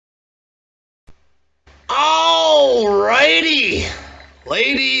Alrighty,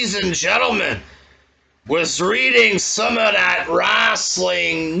 ladies and gentlemen, was reading some of that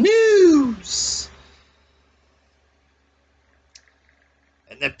wrestling news.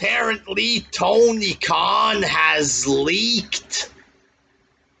 And apparently Tony Khan has leaked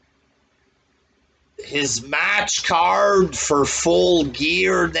his match card for Full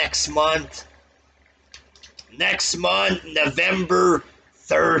Gear next month. November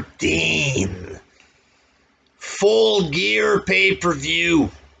 13. Full Gear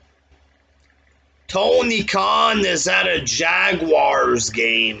pay-per-view. Tony Khan is at a Jaguars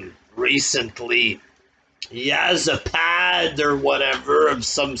game recently. He has a pad or whatever of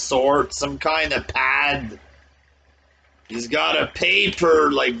some sort, some kind of pad. He's got a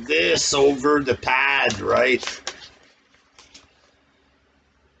paper like this over the pad, right?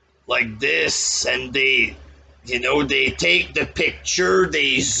 Like this, and they take the picture,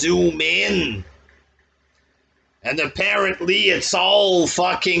 they zoom in. And apparently it's all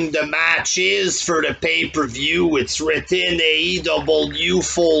fucking the matches for the pay-per-view. It's written AEW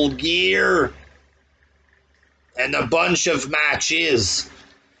Full Gear. And a bunch of matches.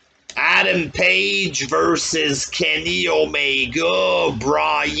 Adam Page versus Kenny Omega.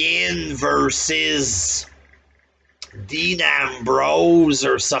 Bryan versus Dean Ambrose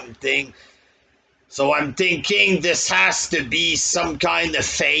or something. So I'm thinking this has to be some kind of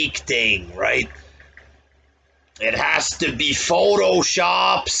fake thing, right? It has to be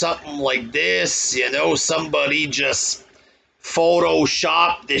Photoshop, something like this, somebody just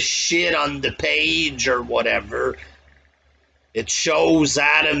Photoshop this shit on the page or whatever. It shows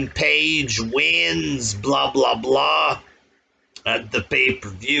Adam Page wins, blah, blah, blah, at the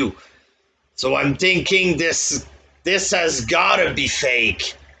pay-per-view. So I'm thinking this has gotta be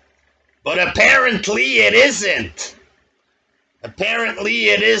fake. But apparently it isn't. Apparently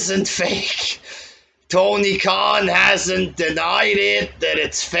it isn't fake. Tony Khan hasn't denied it, that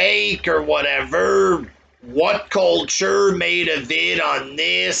it's fake or whatever. What Culture made a vid on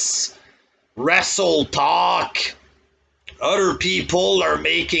this. Wrestle Talk. Other people are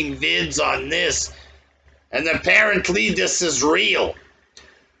making vids on this. And apparently this is real.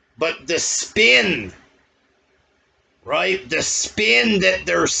 But the spin, right? The spin that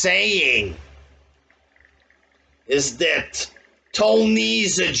they're saying is that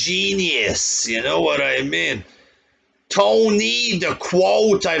Tony's a genius, you know what I mean? Tony, the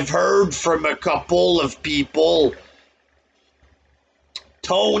quote I've heard from a couple of people,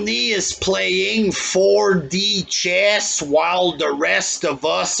 Tony is playing 4D chess while the rest of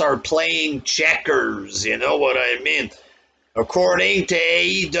us are playing checkers, you know what I mean? According to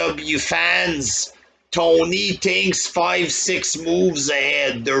AEW fans, Tony thinks 5-6 moves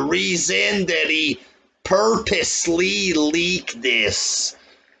ahead. The reason that he purposely leaked this,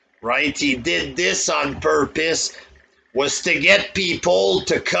 right? He did this on purpose, was to get people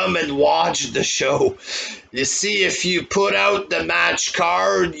to come and watch the show. You see, if you put out the match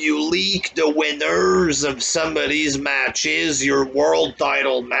card, you leak the winners of some of these matches, your world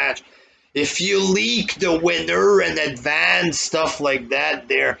title match. If you leak the winner in advance, stuff like that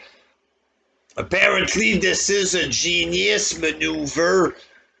there. Apparently this is a genius maneuver.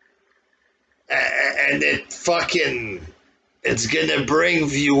 And it's gonna bring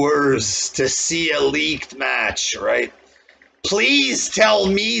viewers to see a leaked match, right? Please tell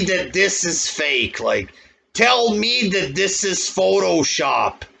me that this is fake. Like, tell me that this is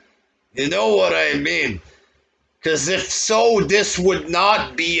Photoshop. You know what I mean? Because if so, this would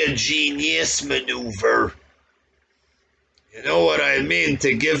not be a genius maneuver. You know what I mean?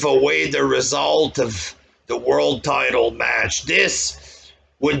 To give away the result of the world title match. This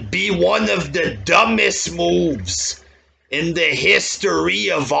would be one of the dumbest moves in the history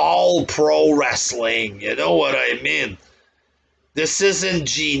of all pro wrestling. You know what I mean? This isn't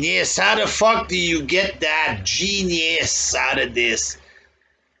genius. How the fuck do you get that genius out of this?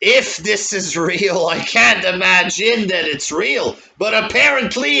 If this is real, I can't imagine that it's real. But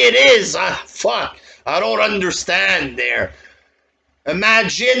apparently it is. Fuck. I don't understand there.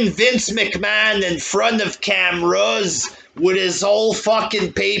 Imagine Vince McMahon in front of cameras with his whole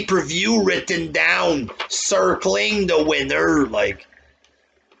fucking pay-per-view written down, circling the winner, like.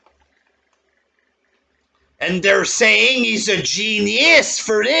 And they're saying he's a genius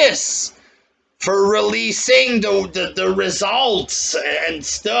for this, for releasing the results and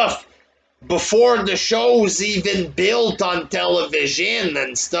stuff before the show's even built on television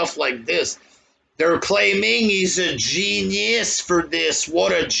and stuff like this. They're claiming he's a genius for this.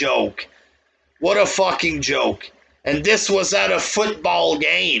 What a joke. What a fucking joke. And this was at a football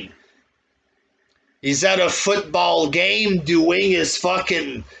game. He's at a football game doing his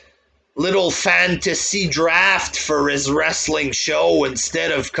fucking little fantasy draft for his wrestling show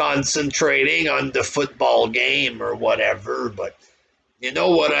instead of concentrating on the football game or whatever, but you know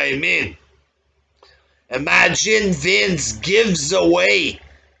what I mean. Imagine Vince gives away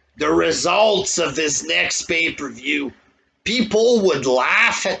the results of his next pay-per-view. People would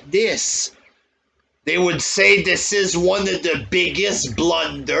laugh at this. They would say this is one of the biggest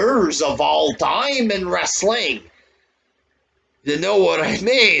blunders of all time in wrestling. You know what I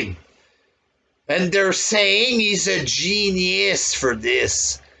mean? And they're saying he's a genius for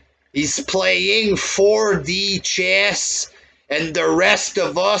this. He's playing 4D chess, and the rest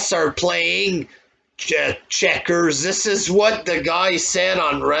of us are playing checkers. This is what the guy said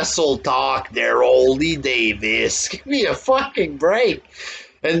on Wrestle Talk there, Oldie Davis. Give me a fucking break.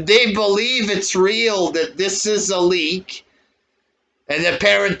 And they believe it's real, that this is a leak. And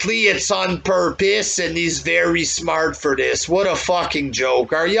apparently it's on purpose, and he's very smart for this. What a fucking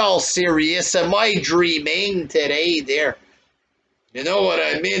joke. Are y'all serious? Am I dreaming today there? You know what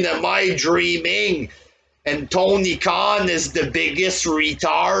I mean? Am I dreaming? And Tony Khan is the biggest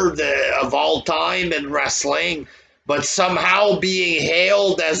retard of all time in wrestling, but somehow being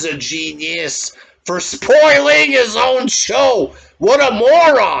hailed as a genius for spoiling his own show. What a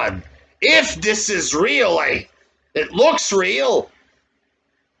moron! If this is real, it looks real.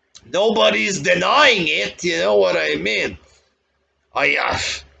 Nobody's denying it, you know what I mean?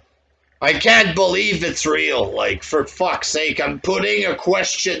 I can't believe it's real. Like, for fuck's sake, I'm putting a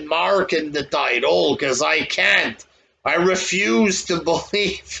question mark in the title because I can't. I refuse to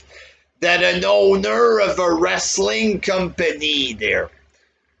believe that an owner of a wrestling company there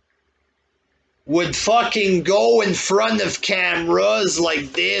would fucking go in front of cameras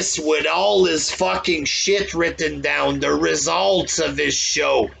like this with all his fucking shit written down, the results of his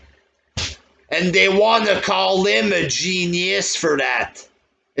show. And they want to call him a genius for that.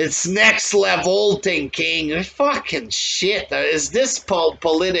 It's next level thinking. Fucking shit. Is this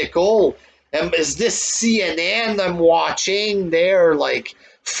political? Is this CNN I'm watching there? Like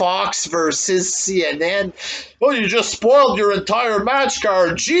Fox versus CNN? Oh, you just spoiled your entire match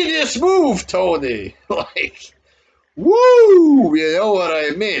card. Genius move, Tony. Like, woo! You know what I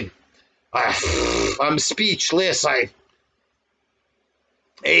mean? I'm speechless.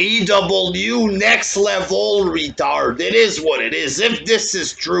 AEW next level retard. It is what it is. If this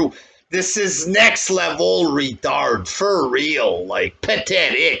is true, this is next level retard. For real. Like,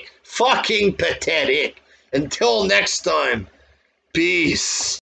 pathetic. Fucking pathetic. Until next time, peace.